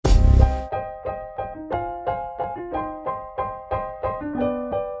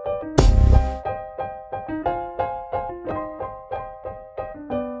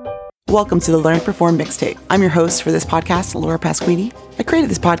Welcome to the Learn Perform Mixtape. I'm your host for this podcast, Laura Pasquini. I created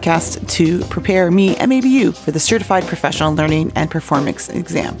this podcast to prepare me and maybe you for the Certified Professional Learning and Performance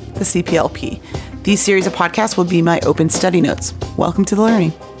Exam, the CPLP. These series of podcasts will be my open study notes. Welcome to the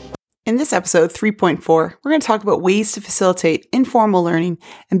learning. In this episode 3.4, we're going to talk about ways to facilitate informal learning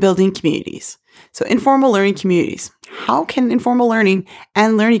and building communities. So informal learning communities. How can informal learning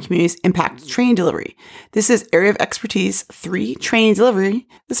and learning communities impact training delivery? This is Area of Expertise 3, Training Delivery,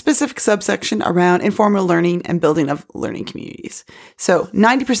 the specific subsection around informal learning and building of learning communities. So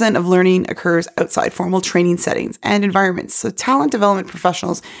 90% of learning occurs outside formal training settings and environments. So talent development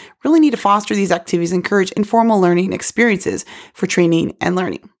professionals really need to foster these activities and encourage informal learning experiences for training and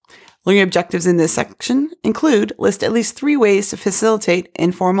learning. Learning objectives in this section include list at least 3 ways to facilitate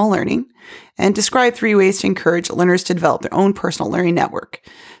informal learning and describe 3 ways to encourage learners to develop their own personal learning network.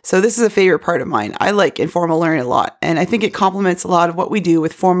 So this is a favorite part of mine. I like informal learning a lot, and I think it complements a lot of what we do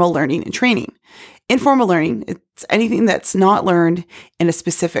with formal learning and training. Informal learning, it's anything that's not learned in a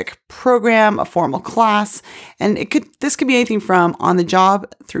specific program, a formal class, and this could be anything from on the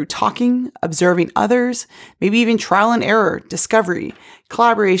job through talking, observing others, maybe even trial and error, discovery,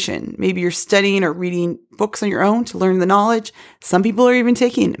 collaboration. Maybe you're studying or reading books on your own to learn the knowledge. Some people are even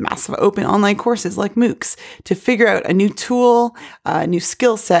taking massive open online courses like MOOCs to figure out a new tool, a new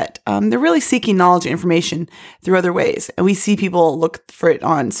skill set. They're really seeking knowledge and information through other ways. And we see people look for it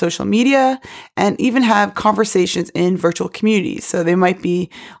on social media and even have conversations in virtual communities. So they might be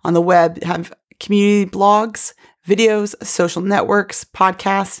on the web, have community blogs, videos, social networks,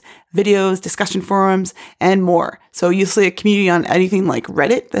 podcasts, videos, discussion forums, and more. So you'll see a community on anything like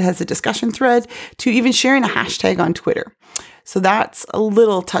Reddit that has a discussion thread to even sharing a hashtag on Twitter. So that's a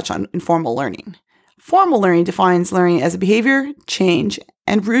little touch on informal learning. Formal learning defines learning as a behavior change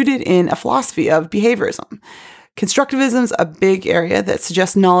and rooted in a philosophy of behaviorism. Constructivism is a big area that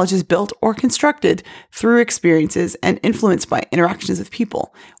suggests knowledge is built or constructed through experiences and influenced by interactions with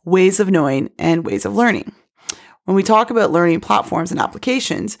people, ways of knowing, and ways of learning. When we talk about learning platforms and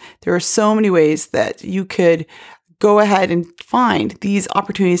applications, there are so many ways that you could go ahead and find these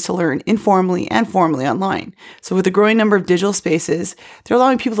opportunities to learn informally and formally online. So with the growing number of digital spaces, they're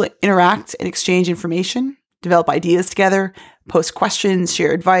allowing people to interact and exchange information, develop ideas together, post questions,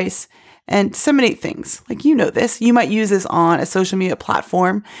 share advice, and disseminate things. Like, you know this. You might use this on a social media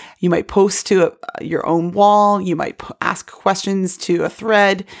platform. You might post to your own wall. You might ask questions to a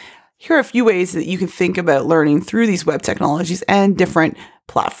thread. Here are a few ways that you can think about learning through these web technologies and different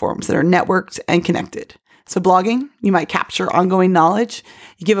platforms that are networked and connected. So blogging, you might capture ongoing knowledge.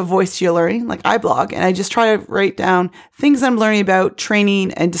 You give a voice to your learning, like I blog, and I just try to write down things I'm learning about,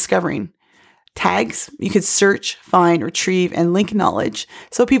 training, and discovering. Tags, you could search, find, retrieve, and link knowledge.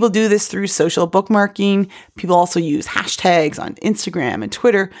 So people do this through social bookmarking. People also use hashtags on Instagram and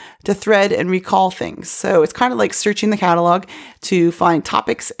Twitter to thread and recall things. So it's kind of like searching the catalog to find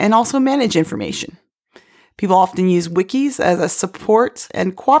topics and also manage information. People often use wikis as a support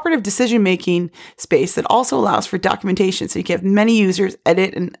and cooperative decision-making space that also allows for documentation. So you can have many users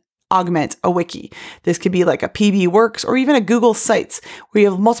edit and augment a wiki. This could be like a PBWorks or even a Google Sites where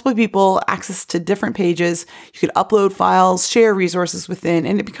you have multiple people access to different pages. You could upload files, share resources within,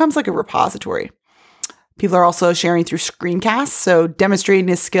 and it becomes like a repository. People are also sharing through screencasts, so demonstrating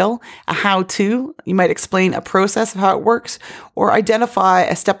a skill, a how-to. You might explain a process of how it works or identify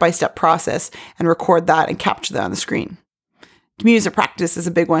a step-by-step process and record that and capture that on the screen. Communities of practice is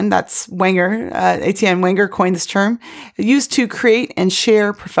a big one. That's Wenger. Etienne Wenger coined this term. Used to create and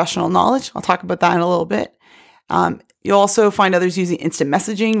share professional knowledge. I'll talk about that in a little bit. You'll also find others using instant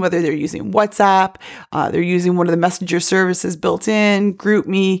messaging, whether they're using WhatsApp, they're using one of the messenger services built in,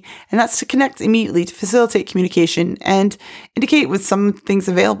 GroupMe, and that's to connect immediately to facilitate communication and indicate with some things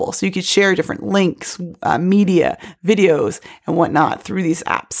available. So you could share different links, media, videos, and whatnot through these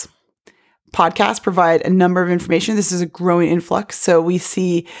apps. Podcasts provide a number of information. This is a growing influx. So we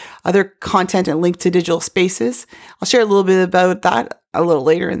see other content and link to digital spaces. I'll share a little bit about that a little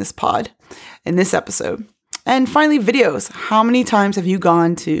later in this episode. And finally, videos. How many times have you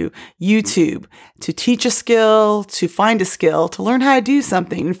gone to YouTube to teach a skill, to find a skill, to learn how to do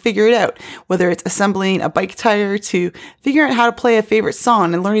something and figure it out? Whether it's assembling a bike tire to figuring out how to play a favorite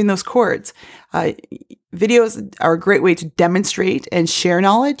song and learning those chords. Videos are a great way to demonstrate and share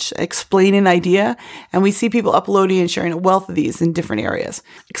knowledge, explain an idea, and we see people uploading and sharing a wealth of these in different areas.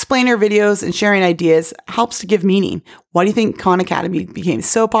 Explainer videos and sharing ideas helps to give meaning. Why do you think Khan Academy became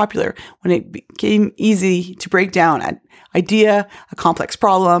so popular when it became easy to break down an idea, a complex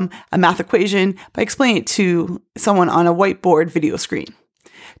problem, a math equation by explaining it to someone on a whiteboard video screen?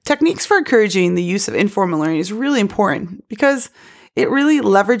 Techniques for encouraging the use of informal learning is really important because It really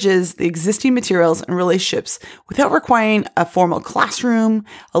leverages the existing materials and relationships without requiring a formal classroom,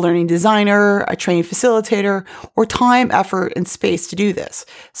 a learning designer, a training facilitator, or time, effort, and space to do this.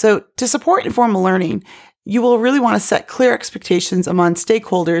 So to support informal learning, you will really want to set clear expectations among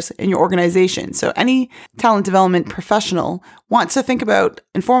stakeholders in your organization. So any talent development professional wants to think about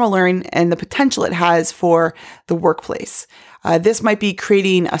informal learning and the potential it has for the workplace. This might be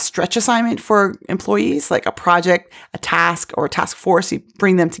creating a stretch assignment for employees, like a project, a task, or a task force. You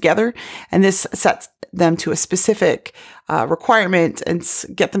bring them together, and this sets them to a specific requirement and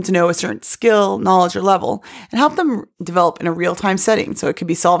get them to know a certain skill, knowledge, or level, and help them develop in a real-time setting. So it could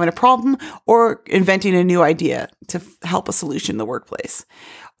be solving a problem or inventing a new idea to help a solution in the workplace.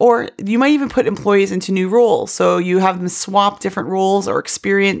 Or you might even put employees into new roles. So you have them swap different roles or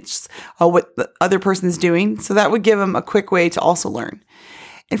experience what the other person is doing. So that would give them a quick way to also learn.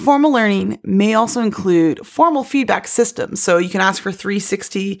 Informal learning may also include formal feedback systems. So you can ask for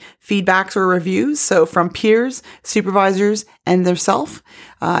 360 feedbacks or reviews. So from peers, supervisors, and themselves.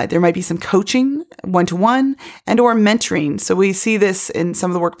 There might be some coaching, one-to-one, and or mentoring. So we see this in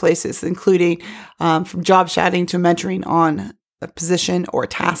some of the workplaces, including from job shadowing to mentoring on a position or a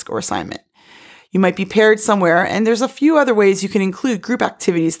task or assignment. You might be paired somewhere, and there's a few other ways you can include group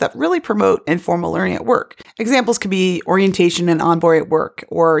activities that really promote informal learning at work. Examples could be orientation and onboarding at work,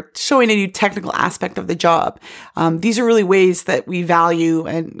 or showing a new technical aspect of the job. These are really ways that we value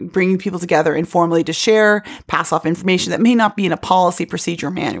and bringing people together informally to share, pass off information that may not be in a policy,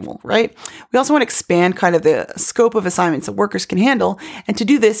 procedure, manual, right? We also want to expand kind of the scope of assignments that workers can handle. And to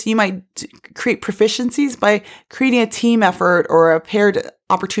do this, you might create proficiencies by creating a team effort or a paired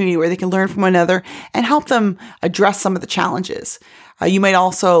opportunity where they can learn from one another and help them address some of the challenges. You might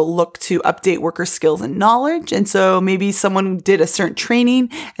also look to update worker skills and knowledge. And so maybe someone did a certain training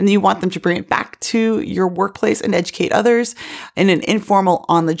and then you want them to bring it back to your workplace and educate others in an informal,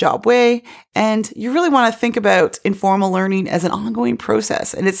 on-the-job way. And you really want to think about informal learning as an ongoing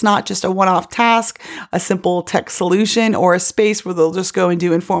process. And it's not just a one-off task, a simple tech solution, or a space where they'll just go and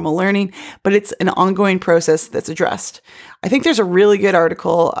do informal learning, but it's an ongoing process that's addressed. I think there's a really good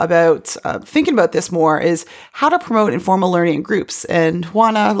article about thinking about this more, is how to promote informal learning in groups. And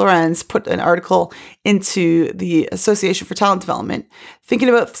Juana Lorenz put an article into the Association for Talent Development, thinking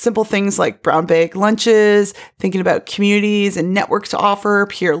about simple things like brown bag lunches, thinking about communities and networks to offer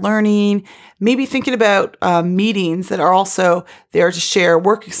peer learning, maybe thinking about meetings that are also there to share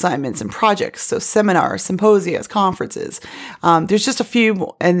work assignments and projects. So seminars, symposia, conferences. There's just a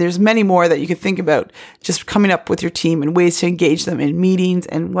few, and there's many more that you could think about just coming up with your team and ways to engage them in meetings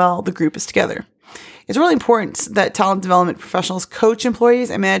and while the group is together. It's really important that talent development professionals coach employees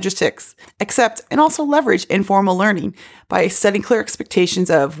and managers to accept and also leverage informal learning by setting clear expectations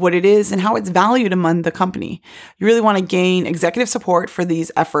of what it is and how it's valued among the company. You really want to gain executive support for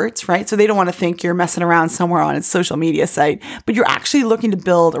these efforts, right? So they don't want to think you're messing around somewhere on a social media site, but you're actually looking to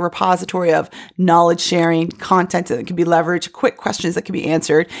build a repository of knowledge sharing, content that can be leveraged, quick questions that can be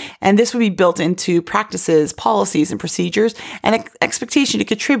answered. And this would be built into practices, policies, and procedures, and an expectation to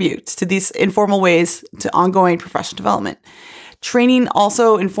contribute to these informal ways to ongoing professional development. Training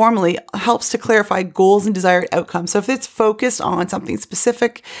also informally helps to clarify goals and desired outcomes. So if it's focused on something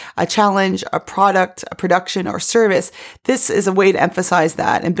specific, a challenge, a product, a production, or service, this is a way to emphasize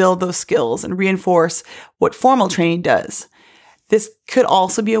that and build those skills and reinforce what formal training does. This could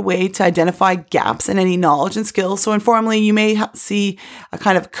also be a way to identify gaps in any knowledge and skills. So informally, you may see a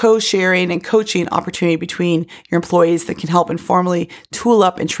kind of co-sharing and coaching opportunity between your employees that can help informally tool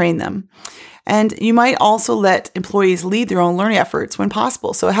up and train them. And you might also let employees lead their own learning efforts when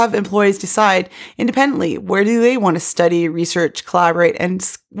possible. So have employees decide independently, where do they want to study, research, collaborate, and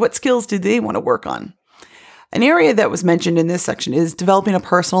what skills do they want to work on? An area that was mentioned in this section is developing a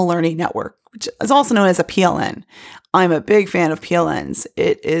personal learning network, which is also known as a PLN. I'm a big fan of PLNs.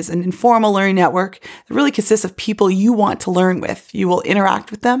 It is an informal learning network that really consists of people you want to learn with. You will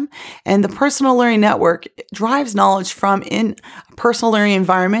interact with them, and the personal learning network drives knowledge from in a personal learning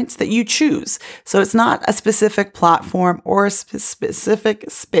environment that you choose. So it's not a specific platform or a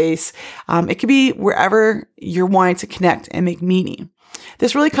specific space. It could be wherever you're wanting to connect and make meaning.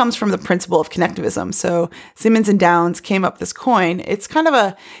 This really comes from the principle of connectivism. So Simmons and Downes came up with this coin. It's kind of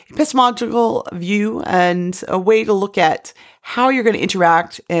a epistemological view and a way to look at how you're going to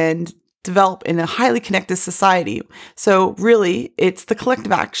interact and develop in a highly connected society. So really, it's the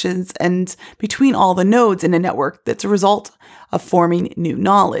collective actions and between all the nodes in a network that's a result of forming new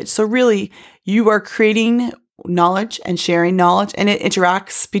knowledge. So really, you are creating knowledge and sharing knowledge, and it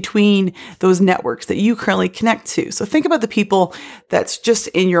interacts between those networks that you currently connect to. So think about the people that's just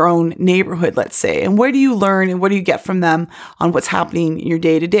in your own neighborhood, let's say, and where do you learn and what do you get from them on what's happening in your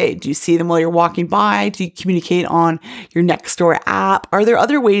day to day? Do you see them while you're walking by? Do you communicate on your Nextdoor app? Are there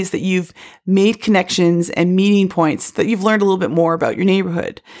other ways that you've made connections and meeting points that you've learned a little bit more about your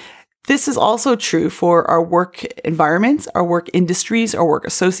neighborhood? This is also true for our work environments, our work industries, our work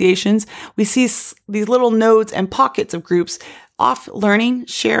associations. We see these little nodes and pockets of groups off learning,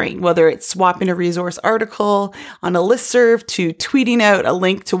 sharing, whether it's swapping a resource article on a listserv to tweeting out a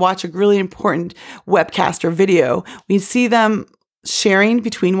link to watch a really important webcast or video. We see them sharing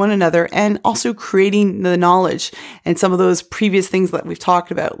between one another and also creating the knowledge and some of those previous things that we've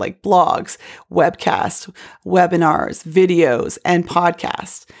talked about, like blogs, webcasts, webinars, videos, and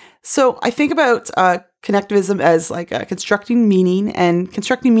podcasts. So I think about connectivism as like constructing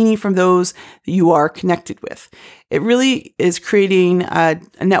meaning from those that you are connected with. It really is creating a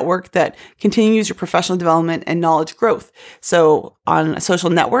network that continues your professional development and knowledge growth. So on a social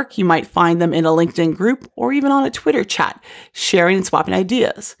network, you might find them in a LinkedIn group or even on a Twitter chat, sharing and swapping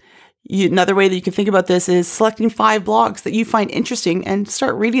ideas. Another way that you can think about this is selecting 5 blogs that you find interesting and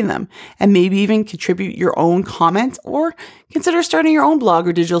start reading them, and maybe even contribute your own comment or consider starting your own blog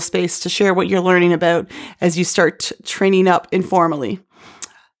or digital space to share what you're learning about as you start training up informally.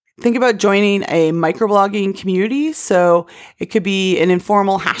 Think about joining a microblogging community. So it could be an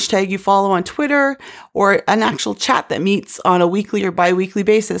informal hashtag you follow on Twitter or an actual chat that meets on a weekly or bi-weekly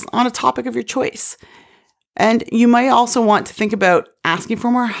basis on a topic of your choice. And you might also want to think about asking for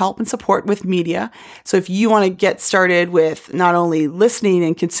more help and support with media. So if you want to get started with not only listening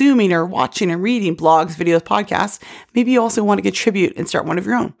and consuming or watching and reading blogs, videos, podcasts, maybe you also want to contribute and start one of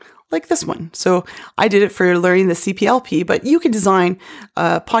your own, like this one. So I did it for learning the CPLP, but you could design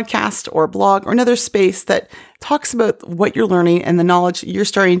a podcast or a blog or another space that talks about what you're learning and the knowledge you're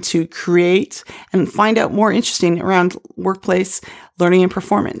starting to create and find out more interesting around workplace learning and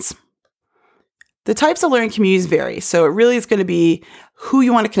performance. The types of learning communities vary, so it really is going to be who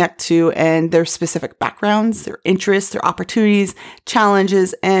you want to connect to and their specific backgrounds, their interests, their opportunities,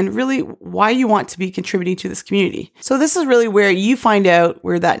 challenges, and really why you want to be contributing to this community. So this is really where you find out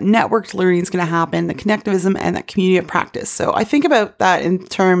where that networked learning is going to happen, the connectivism and that community of practice. So I think about that in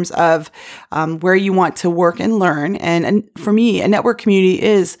terms of where you want to work and learn. And for me, a network community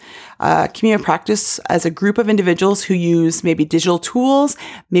is a community of practice as a group of individuals who use maybe digital tools,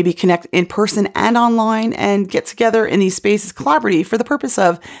 maybe connect in person and online, and get together in these spaces collaboratively for the purpose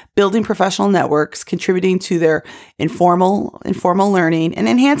of building professional networks, contributing to their informal learning, and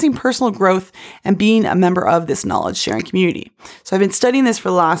enhancing personal growth and being a member of this knowledge sharing community. So I've been studying this for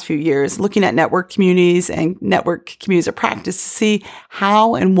the last few years, looking at network communities and network communities of practice to see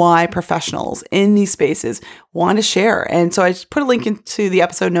how and why professionals in these spaces want to share. And so I just put a link into the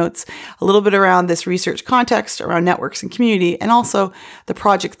episode notes, a little bit around this research context around networks and community, and also the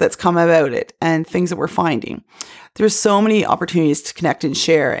project that's come about it and things that we're finding. There's so many opportunities to connect and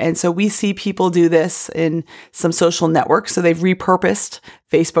share. And so we see people do this in some social networks. So they've repurposed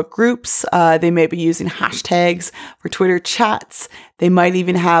Facebook groups. They may be using hashtags for Twitter chats. They might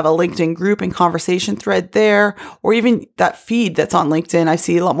even have a LinkedIn group and conversation thread there, or even that feed that's on LinkedIn. I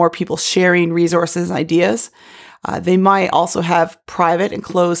see a lot more people sharing resources and ideas. They might also have private and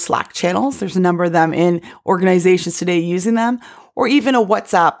closed Slack channels. There's a number of them in organizations today using them, or even a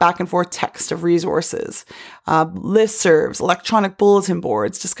WhatsApp back and forth text of resources, listservs, electronic bulletin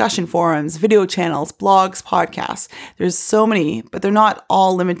boards, discussion forums, video channels, blogs, podcasts. There's so many, but they're not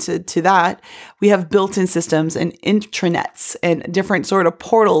all limited to that. We have built-in systems and intranets and different sort of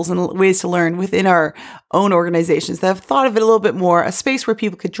portals and ways to learn within our own organizations that have thought of it a little bit more, a space where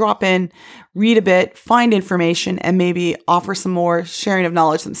people could drop in, read a bit, find information, and maybe offer some more sharing of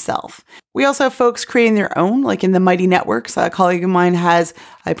knowledge themselves. We also have folks creating their own, like in the Mighty Networks. A colleague of mine has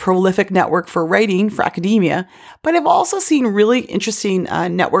a prolific network for writing for academia, but I've also seen really interesting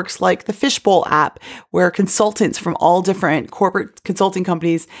networks like the Fishbowl app, where consultants from all different corporate consulting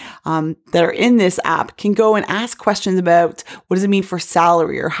companies that are in this app can go and ask questions about what does it mean for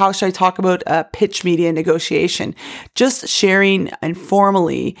salary, or how should I talk about a pitch media negotiation, just sharing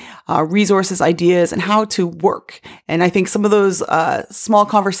informally resources, ideas, and how to work. And I think some of those small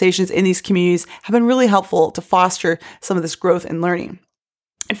conversations in these communities have been really helpful to foster some of this growth and learning.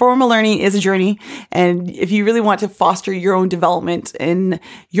 Informal learning is a journey, and if you really want to foster your own development in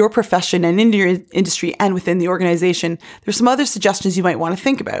your profession and in your industry and within the organization, there's some other suggestions you might want to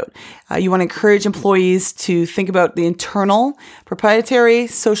think about. You want to encourage employees to think about the internal, proprietary,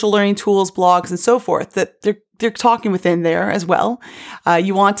 social learning tools, blogs, and so forth that they're talking within there as well.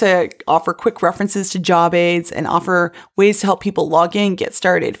 You want to offer quick references to job aids and offer ways to help people log in, get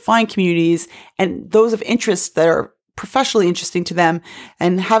started, find communities, and those of interest that are professionally interesting to them,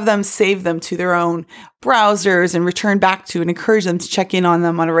 and have them save them to their own browsers and return back to and encourage them to check in on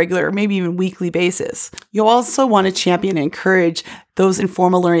them on a regular, maybe even weekly basis. You'll also want to champion and encourage those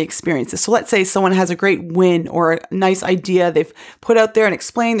informal learning experiences. So let's say someone has a great win or a nice idea they've put out there and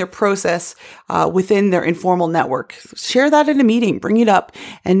explain their process within their informal network. Share that in a meeting, bring it up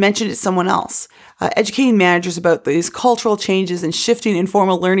and mention it to someone else. Educating managers about these cultural changes and shifting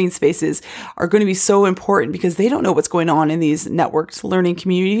informal learning spaces are going to be so important because they don't know what's going on in these networked learning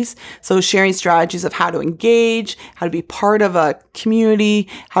communities. So sharing strategies of how to engage, how to be part of a community,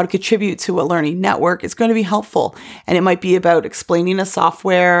 how to contribute to a learning network is going to be helpful. And it might be about explaining a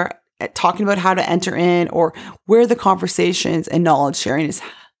software, talking about how to enter in, or where the conversations and knowledge sharing is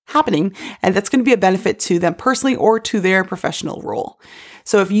happening. And that's going to be a benefit to them personally or to their professional role.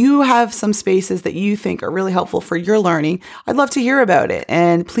 So if you have some spaces that you think are really helpful for your learning, I'd love to hear about it.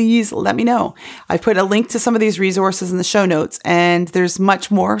 And please let me know. I put a link to some of these resources in the show notes, and there's much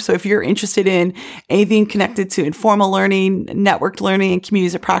more. So if you're interested in anything connected to informal learning, networked learning, and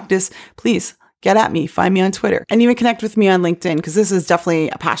communities of practice, please get at me, find me on Twitter, and even connect with me on LinkedIn, because this is definitely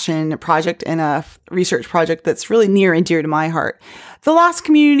a passion project and a research project that's really near and dear to my heart. The last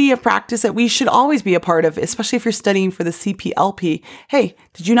community of practice that we should always be a part of, especially if you're studying for the CPLP. Hey,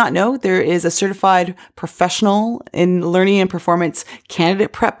 did you not know there is a certified professional in learning and performance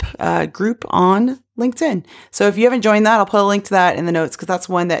candidate prep group on LinkedIn? So if you haven't joined that, I'll put a link to that in the notes, because that's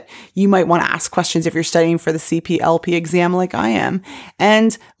one that you might want to ask questions if you're studying for the CPLP exam like I am.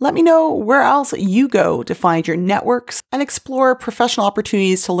 And let me know where else you go to find your networks and explore professional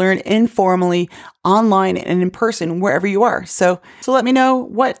opportunities to learn informally, online, and in person, wherever you are. So let me know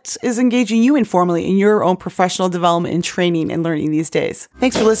what is engaging you informally in your own professional development and training and learning these days.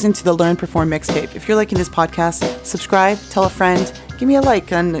 Thanks for listening to the Learn Perform Mixtape. If you're liking this podcast, subscribe, tell a friend, give me a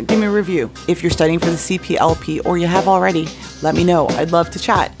like, and give me a review. If you're studying for the CPLP or you have already, let me know. I'd love to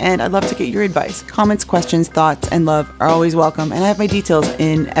chat, and I'd love to get your advice. Comments, questions, thoughts, and love are always welcome, and I have my details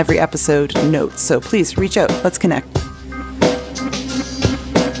in every episode notes. So please reach out. Let's connect.